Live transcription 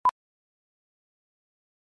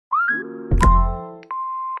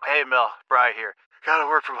Hey, Mel. Bri here. Gotta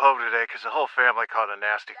work from home today because the whole family caught a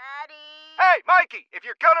nasty... Daddy! Hey, Mikey! If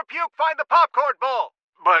you're gonna puke, find the popcorn bowl!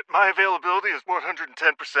 But my availability is 110%.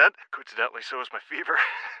 Coincidentally, so is my fever.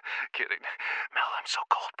 Kidding. Mel, I'm so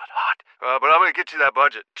cold but hot. But I'm gonna get you that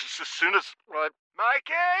budget just as soon as...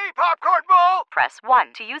 Mikey! Popcorn bowl! Press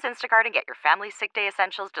 1 to use Instacart and get your family's sick day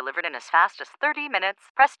essentials delivered in as fast as 30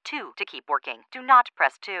 minutes. Press 2 to keep working. Do not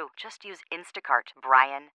press 2. Just use Instacart,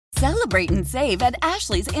 Brian. Celebrate and save at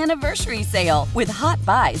Ashley's Anniversary Sale. With Hot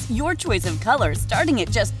Buys, your choice of colors starting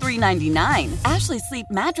at just $3.99. Ashley Sleep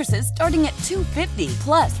mattresses starting at $2.50.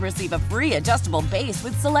 Plus, receive a free adjustable base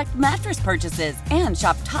with select mattress purchases. And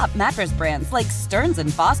shop top mattress brands like Stearns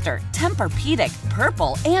 & Foster, Tempur-Pedic,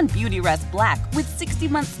 Purple, and Beautyrest Black with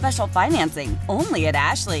 60-month special financing. Only at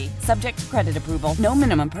Ashley. Subject to credit approval. No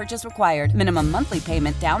minimum purchase required. Minimum monthly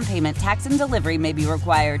payment, down payment, tax, and delivery may be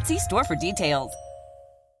required. See store for details.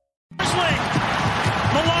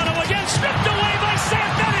 Milano again, stripped away by Sam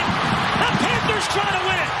Bennett. The Panthers trying to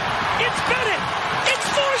win it. It's Bennett. It's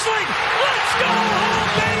Forsling. Let's go home,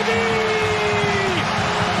 baby!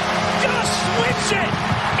 Just wins it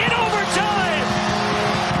in overtime.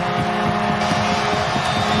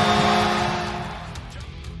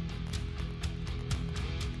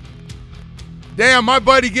 Damn, my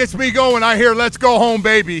buddy gets me going. I hear "Let's go home,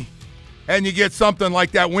 baby." And you get something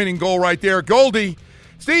like that winning goal right there. Goldie,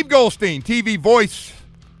 Steve Goldstein, TV voice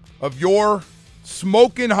of your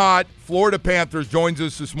smoking hot Florida Panthers, joins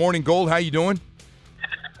us this morning. Gold, how you doing?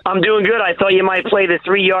 I'm doing good. I thought you might play the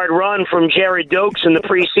 3-yard run from Jared Dokes in the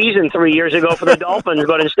preseason 3 years ago for the Dolphins,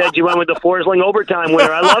 but instead you went with the Forsling overtime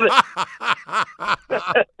winner. I love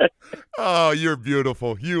it. Oh, you're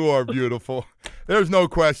beautiful. You are beautiful. There's no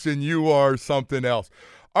question. You are something else.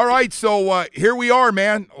 All right, so here we are,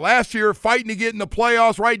 man. Last year, fighting to get in the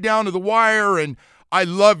playoffs right down to the wire, and I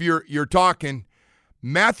love your talking.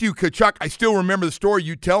 Matthew Tkachuk, I still remember the story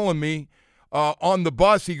you telling me on the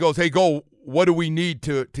bus. He goes, "Hey, go, what do we need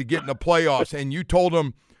to get in the playoffs?" And you told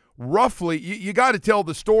him roughly, you got to tell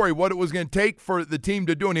the story, what it was going to take for the team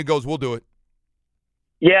to do, and he goes, "We'll do it."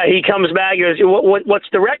 Yeah, he comes back and goes, what's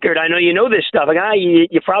the record? I know you know this stuff. Like,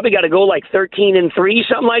 you probably got to go like 13-3,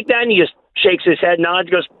 something like that. And he just shakes his head, nods,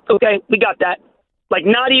 goes, "Okay, we got that." Like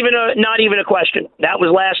not even a question. That was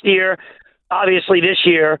last year. Obviously, this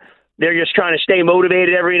year they're just trying to stay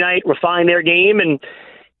motivated every night, refine their game, and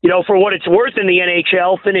for what it's worth in the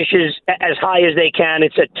NHL, finishes as high as they can.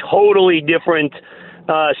 It's a totally different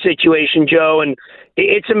situation, Joe, and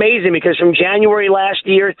it's amazing because from January last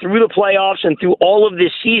year through the playoffs and through all of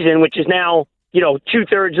this season, which is now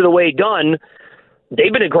 2/3 of the way done,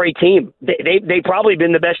 they've been a great team. They've probably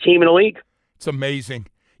been the best team in the league. It's amazing.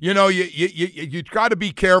 You got to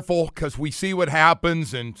be careful because we see what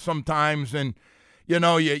happens, and sometimes, and you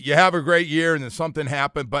have a great year and then something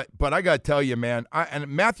happened. But I got to tell you, man, and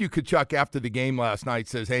Matthew Tkachuk after the game last night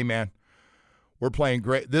says, "Hey, man, we're playing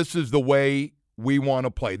great. This is the way we want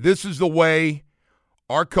to play. This is the way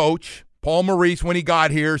our coach, Paul Maurice, when he got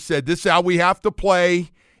here, said this is how we have to play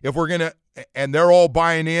if we're going to," and they're all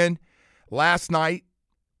buying in. Last night,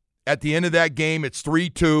 at the end of that game, it's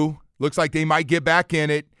 3-2. Looks like they might get back in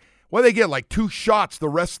it. Well, they get like 2 shots the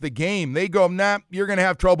rest of the game. They go, "Nah, you're going to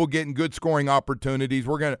have trouble getting good scoring opportunities.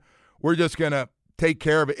 We're just going to take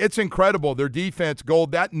care of it." It's incredible. Their defense,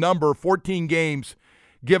 Gold, that number, 14 games,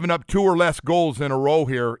 giving up 2 or less goals in a row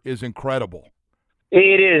here is incredible.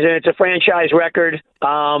 It is, and it's a franchise record.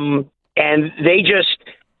 And they just,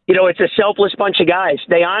 it's a selfless bunch of guys.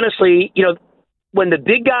 They honestly, when the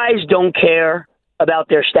big guys don't care about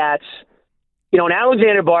their stats, and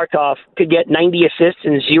Alexander Barkov could get 90 assists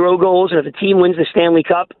and 0 goals, and if the team wins the Stanley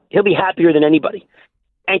Cup, he'll be happier than anybody.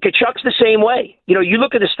 And Tkachuk's the same way. You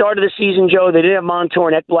look at the start of the season, Joe, they didn't have Montour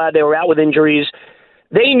and Ekblad. They were out with injuries.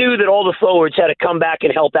 They knew that all the forwards had to come back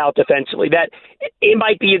and help out defensively, that it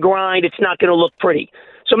might be a grind. It's not going to look pretty.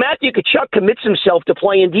 So Matthew Tkachuk commits himself to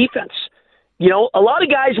playing defense. A lot of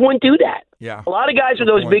guys wouldn't do that. Yeah. A lot of guys with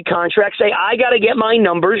those big contracts say, "I got to get my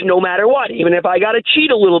numbers no matter what, even if I got to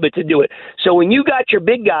cheat a little bit to do it." So when you got your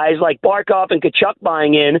big guys like Barkov and Tkachuk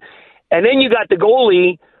buying in, and then you got the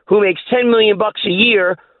goalie who makes $10 million a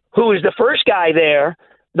year, who is the first guy there,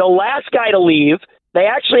 the last guy to leave, they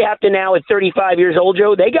actually have to now, at 35 years old,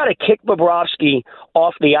 Joe, they got to kick Bobrovsky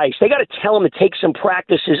off the ice. They got to tell him to take some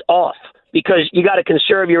practices off because you got to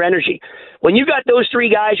conserve your energy. When you got those 3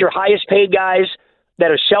 guys, your highest paid guys that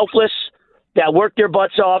are selfless, that work their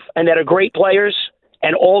butts off, and that are great players,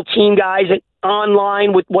 and all team guys and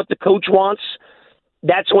online with what the coach wants,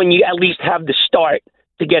 that's when you at least have the start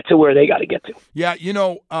to get to where they got to get to. Yeah,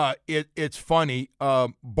 it's funny.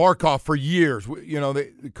 Barkov, for years,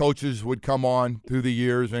 the coaches would come on through the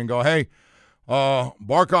years and go, hey,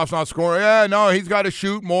 Barkov's not scoring. Yeah, no, he's got to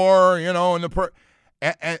shoot more,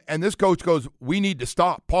 and this coach goes, we need to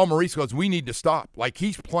stop. Paul Maurice goes, we need to stop. Like,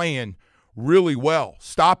 he's playing really well.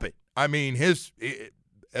 Stop it. I mean, as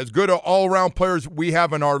good an all-around players we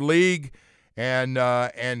have in our league,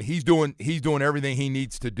 and he's doing everything he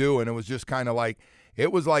needs to do. And it was just kind of like,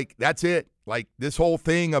 that's it. Like, this whole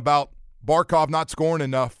thing about Barkov not scoring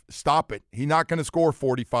enough, stop it. He's not going to score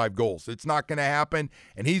 45 goals. It's not going to happen,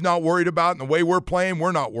 and he's not worried about it. And the way we're playing,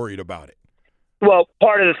 we're not worried about it. Well,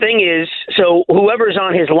 part of the thing is, so whoever's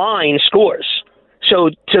on his line scores. So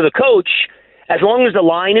to the coach, as long as the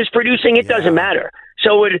line is producing, it doesn't matter.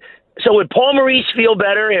 So would Paul Maurice feel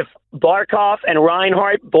better if Barkov and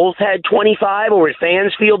Reinhart both had 25, or would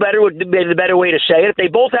fans feel better? Would be the better way to say it. If they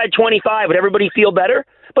both had 25, would everybody feel better?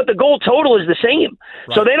 But the goal total is the same.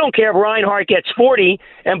 Right. So they don't care if Reinhart gets 40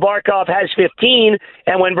 and Barkov has 15,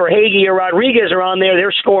 and when Verhaeghe or Rodriguez are on there,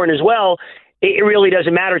 they're scoring as well. It really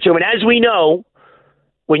doesn't matter to them. And as we know,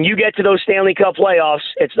 when you get to those Stanley Cup playoffs,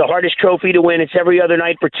 it's the hardest trophy to win. It's every other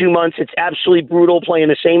night for 2 months. It's absolutely brutal playing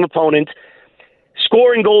the same opponent.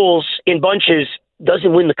 Scoring goals in bunches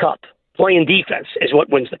doesn't win the cup. Playing defense is what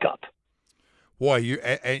wins the cup. Boy,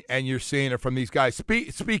 you're seeing it from these guys.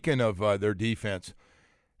 Speaking of their defense,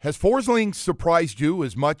 has Forsling surprised you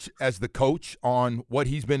as much as the coach on what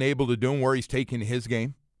he's been able to do and where he's taken his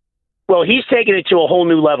game? Well, he's taken it to a whole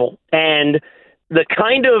new level. And the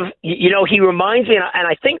kind of, he reminds me, and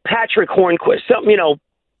I think Patrick Hornquist, something,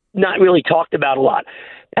 not really talked about a lot.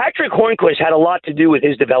 Patrick Hornquist had a lot to do with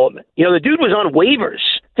his development. The dude was on waivers.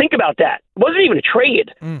 Think about that. It wasn't even a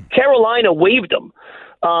trade. Carolina waived him.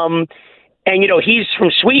 And he's from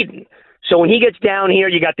Sweden. So when he gets down here,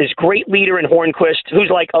 you got this great leader in Hornquist who's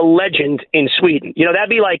like a legend in Sweden. That'd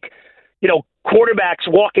be like, quarterbacks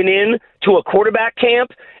walking in to a quarterback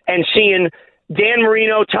camp and seeing Dan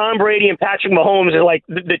Marino, Tom Brady, and Patrick Mahomes are like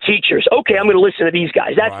the teachers. Okay, I'm going to listen to these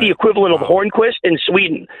guys. That's the equivalent of Hornquist in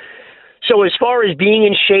Sweden. So as far as being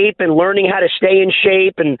in shape and learning how to stay in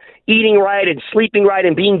shape and eating right and sleeping right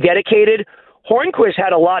and being dedicated, Hornquist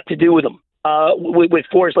had a lot to do with him, with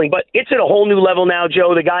Forsling. But it's at a whole new level now,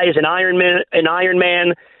 Joe. The guy is an Iron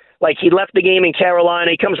Man. Like, he left the game in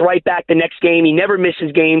Carolina. He comes right back the next game. He never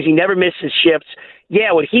misses games. He never misses shifts.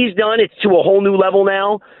 Yeah, what he's done, it's to a whole new level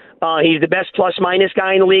now. He's the best plus-minus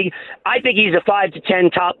guy in the league. I think he's a 5 to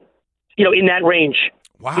 10 top, in that range.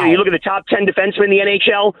 Wow. You look at the top 10 defensemen in the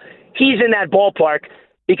NHL, he's in that ballpark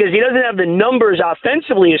because he doesn't have the numbers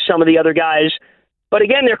offensively as some of the other guys. But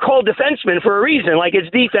again, they're called defensemen for a reason. Like,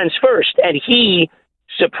 it's defense first. And he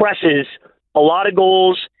suppresses a lot of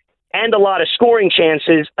goals and a lot of scoring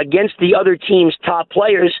chances against the other team's top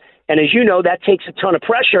players. And as you know, that takes a ton of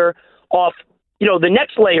pressure off, the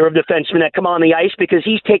next layer of defensemen that come on the ice because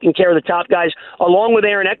he's taking care of the top guys, along with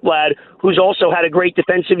Aaron Ekblad, who's also had a great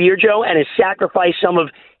defensive year, Joe, and has sacrificed some of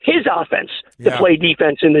his offense to play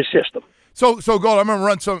defense in this system. So Gold, I'm going to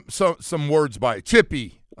run some words by it.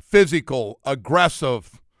 Chippy, physical,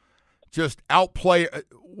 aggressive, just outplay.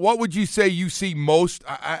 What would you say you see most?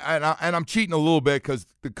 And I'm cheating a little bit because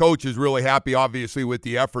the coach is really happy, obviously, with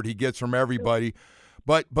the effort he gets from everybody.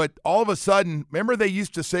 But all of a sudden, remember they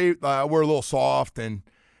used to say we're a little soft and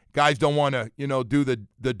guys don't want to, do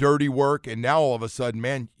the dirty work. And now all of a sudden,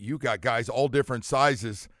 man, you got guys all different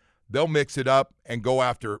sizes. They'll mix it up and go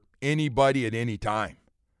after anybody at any time.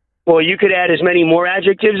 Well, you could add as many more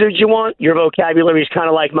adjectives as you want. Your vocabulary is kind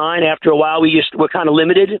of like mine. After a while, we're kind of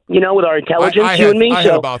limited, with our intelligence, I and me. I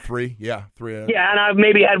had about three. Yeah, three. Yeah, and I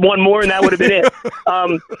maybe had one more, and that would have been it.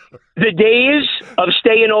 The days of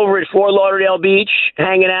staying over at Fort Lauderdale Beach,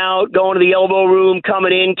 hanging out, going to the elbow room,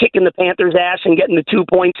 coming in, kicking the Panthers' ass and getting the 2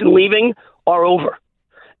 points and leaving are over.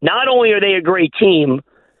 Not only are they a great team,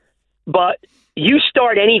 but you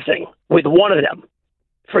start anything with one of them,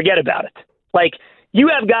 forget about it. Like, you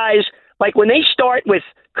have guys, like when they start with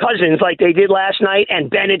Cousins like they did last night and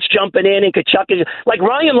Bennett's jumping in and Kachuk is, like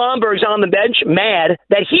Ryan Lomberg's on the bench mad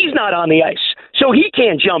that he's not on the ice, so he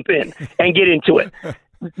can't jump in and get into it.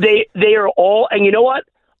 They are all, and you know what?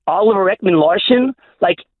 Oliver Ekman-Larsson,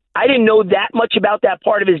 like, I didn't know that much about that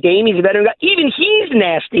part of his game. He's a veteran guy. Even he's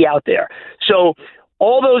nasty out there. So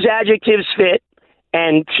all those adjectives fit,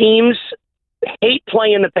 and teams hate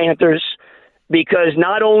playing the Panthers because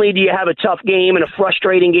not only do you have a tough game and a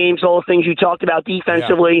frustrating game, so all the things you talked about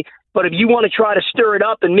defensively, but if you want to try to stir it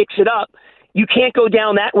up and mix it up, you can't go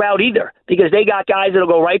down that route either because they got guys that'll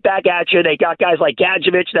go right back at you. They got guys like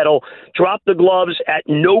Gadjevich that'll drop the gloves at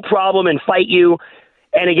no problem and fight you.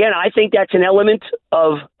 And again, I think that's an element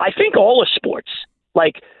of, I think, all of sports.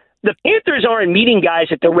 Like, the Panthers aren't meeting guys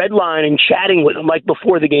at the red line and chatting with them like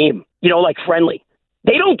before the game, like friendly.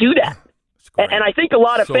 They don't do that. And I think a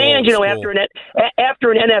lot of fans,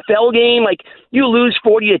 after an NFL game, like you lose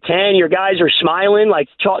 40-10, your guys are smiling, like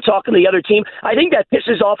talking to the other team. I think that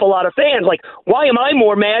pisses off a lot of fans. Like, why am I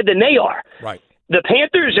more mad than they are? Right. The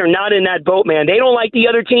Panthers are not in that boat, man. They don't like the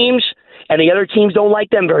other teams, and the other teams don't like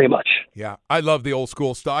them very much. Yeah, I love the old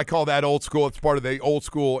school stuff. I call that old school. It's part of the old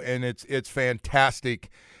school, and it's fantastic.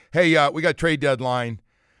 Hey, we got trade deadline.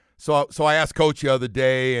 So I asked Coach the other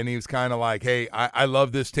day, and he was kind of like, hey, I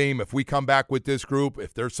love this team. If we come back with this group,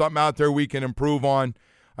 if there's something out there we can improve on,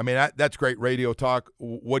 I mean, that's great radio talk.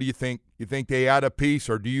 What do you think? You think they add a piece,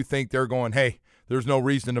 or do you think they're going, hey, there's no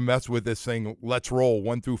reason to mess with this thing. Let's roll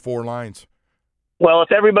 1 through 4 lines? Well,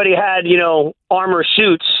 if everybody had, armor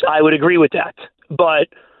suits, I would agree with that. But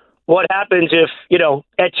what happens if,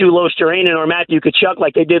 Etu Losterainen or Matthew Tkachuk,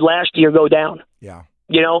 like they did last year, go down? Yeah.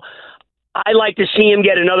 I like to see him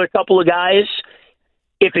get another couple of guys.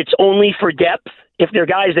 If it's only for depth, if they're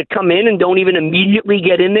guys that come in and don't even immediately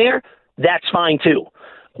get in there, that's fine too.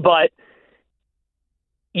 But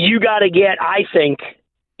you got to get, I think,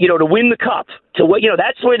 to win the cup, to what,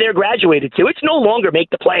 that's where they're graduated to. It's no longer make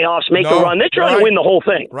the playoffs, make a run. They're trying to win the whole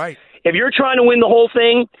ththing. Right. If you're trying to win the whole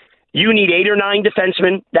thing, you need 8 or 9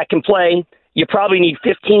 defensemen that can play. You probably need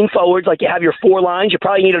 15 forwards, like you have your 4 lines. You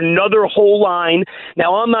probably need another whole line.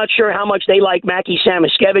 Now, I'm not sure how much they like Mackie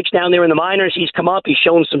Samoskevich down there in the minors. He's come up. He's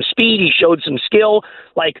shown some speed. He showed some skill.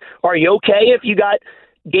 Like, are you okay if you got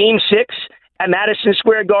Game 6 at Madison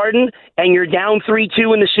Square Garden and you're down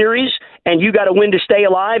 3-2 in the series and you got to win to stay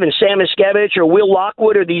alive, and Samoskevich or Will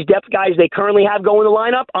Lockwood or these depth guys they currently have going in the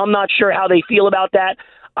lineup? I'm not sure how they feel about that.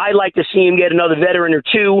 I'd like to see him get another veteran or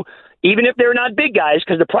 2, even if they're not big guys,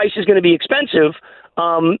 because the price is going to be expensive,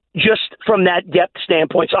 just from that depth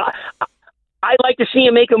standpoint. So I'd like to see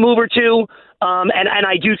him make a move or 2, and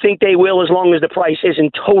I do think they will, as long as the price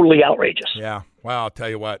isn't totally outrageous. Yeah. Well, I'll tell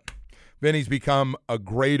you what. Vinny's become a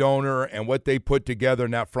great owner, and what they put together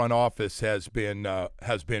in that front office has been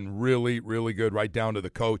really, really good, right down to the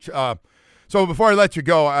coach. So before I let you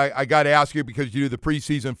go, I got to ask you, because you do the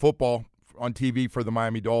preseason football on TV for the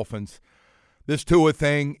Miami Dolphins. This Tua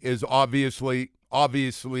thing is obviously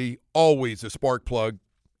always a spark plug.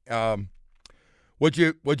 Would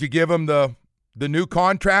you give him the new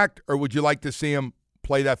contract, or would you like to see him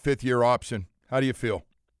play that 5th-year option? How do you feel?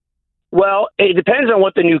 Well, it depends on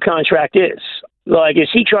what the new contract is. Like, is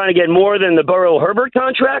he trying to get more than the Burrow-Herbert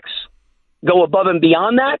contracts? Go above and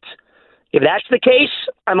beyond that? If that's the case,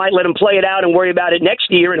 I might let him play it out and worry about it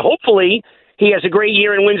next year, and hopefully he has a great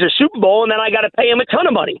year and wins a Super Bowl, and then I got to pay him a ton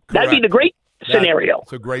of money. Correct. That'd be the great scenario.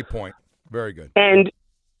 That's a great point. Very good. And,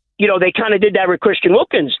 they kind of did that with Christian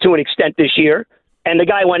Wilkins to an extent this year, and the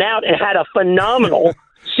guy went out and had a phenomenal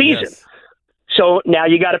season. Yes. So now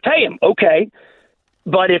you got to pay him. Okay.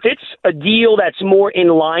 But if it's a deal that's more in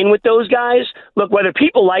line with those guys, look, whether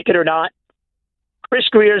people like it or not, Chris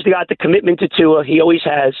Greer's got the commitment to Tua. He always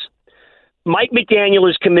has. Mike McDaniel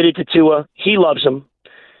is committed to Tua. He loves him.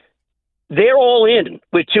 They're all in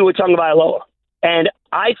with Tua Tagovailoa. And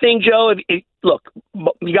I think, Joe, look,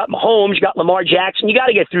 you got Mahomes, you got Lamar Jackson. You got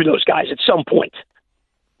to get through those guys at some point.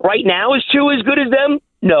 Right now, is Tua as good as them?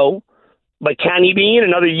 No. But can he be in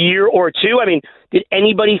another year or 2? I mean, did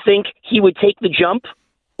anybody think he would take the jump?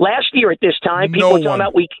 Last year at this time, people were talking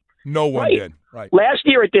about No one did. Right. Last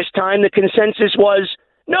year at this time, the consensus was,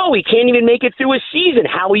 no, he can't even make it through a season.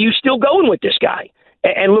 How are you still going with this guy?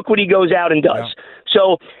 And look what he goes out and does. Yeah.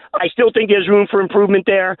 So I still think there's room for improvement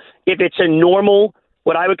there. If it's a normal,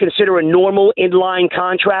 what I would consider a normal inline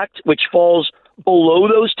contract, which falls below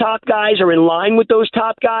those top guys or in line with those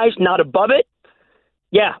top guys, not above it,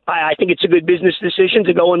 yeah, I think it's a good business decision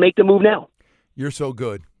to go and make the move now. You're so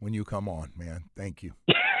good when you come on, man. Thank you.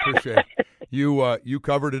 Appreciate it. You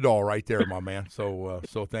covered it all right there, my man. So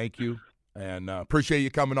thank you, and appreciate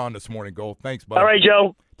you coming on this morning, Gold. Thanks, buddy. All right,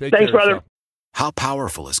 Joe. Take Thanks, care, brother. son. How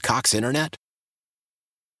powerful is Cox Internet?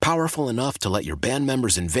 Powerful enough to let your band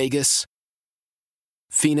members in Vegas,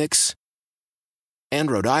 Phoenix,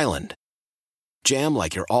 and Rhode Island jam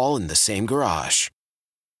like you're all in the same garage.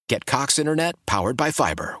 Get Cox Internet powered by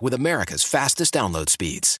fiber with America's fastest download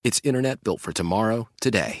speeds. It's internet built for tomorrow,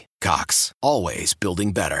 today. Cox, always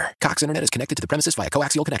building better. Cox Internet is connected to the premises via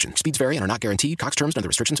coaxial connection. Speeds vary and are not guaranteed. Cox terms and other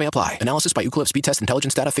restrictions may apply. Analysis by Ookla Speed Test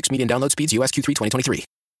Intelligence Data. Fixed median download speeds. US Q3 2023.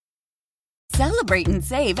 Celebrate and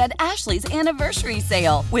save at Ashley's Anniversary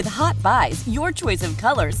Sale. With Hot Buys, your choice of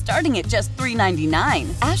colors starting at just $3.99.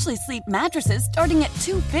 Ashley Sleep mattresses starting at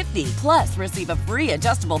 $2.50. Plus, receive a free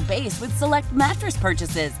adjustable base with select mattress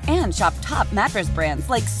purchases. And shop top mattress brands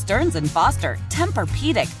like Stearns & Foster,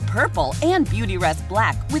 Tempur-Pedic, Purple, and Beautyrest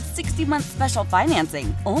Black with 60-month special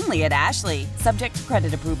financing. Only at Ashley. Subject to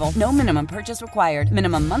credit approval. No minimum purchase required.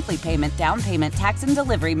 Minimum monthly payment, down payment, tax, and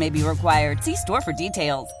delivery may be required. See store for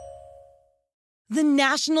details. The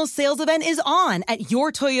national sales event is on at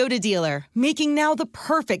your Toyota dealer, making now the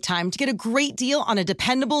perfect time to get a great deal on a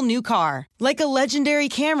dependable new car. Like a legendary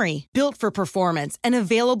Camry, built for performance and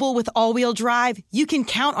available with all-wheel drive, you can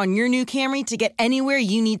count on your new Camry to get anywhere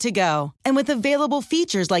you need to go. And with available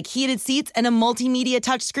features like heated seats and a multimedia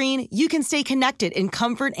touchscreen, you can stay connected in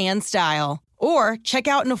comfort and style. Or check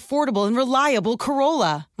out an affordable and reliable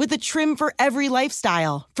Corolla with a trim for every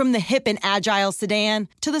lifestyle, from the hip and agile sedan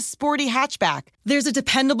to the sporty hatchback. There's a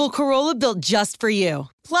dependable Corolla built just for you.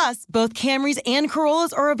 Plus, both Camrys and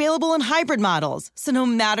Corollas are available in hybrid models, so no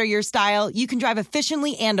matter your style, you can drive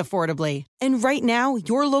efficiently and affordably. And right now,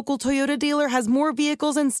 your local Toyota dealer has more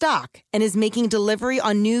vehicles in stock and is making delivery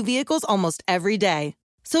on new vehicles almost every day.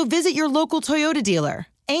 So visit your local Toyota dealer.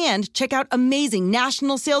 And check out amazing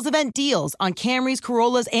national sales event deals on Camrys,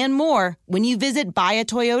 Corollas, and more when you visit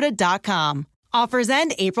buyatoyota.com. Offers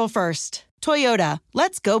end April 1st. Toyota,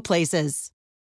 let's go places.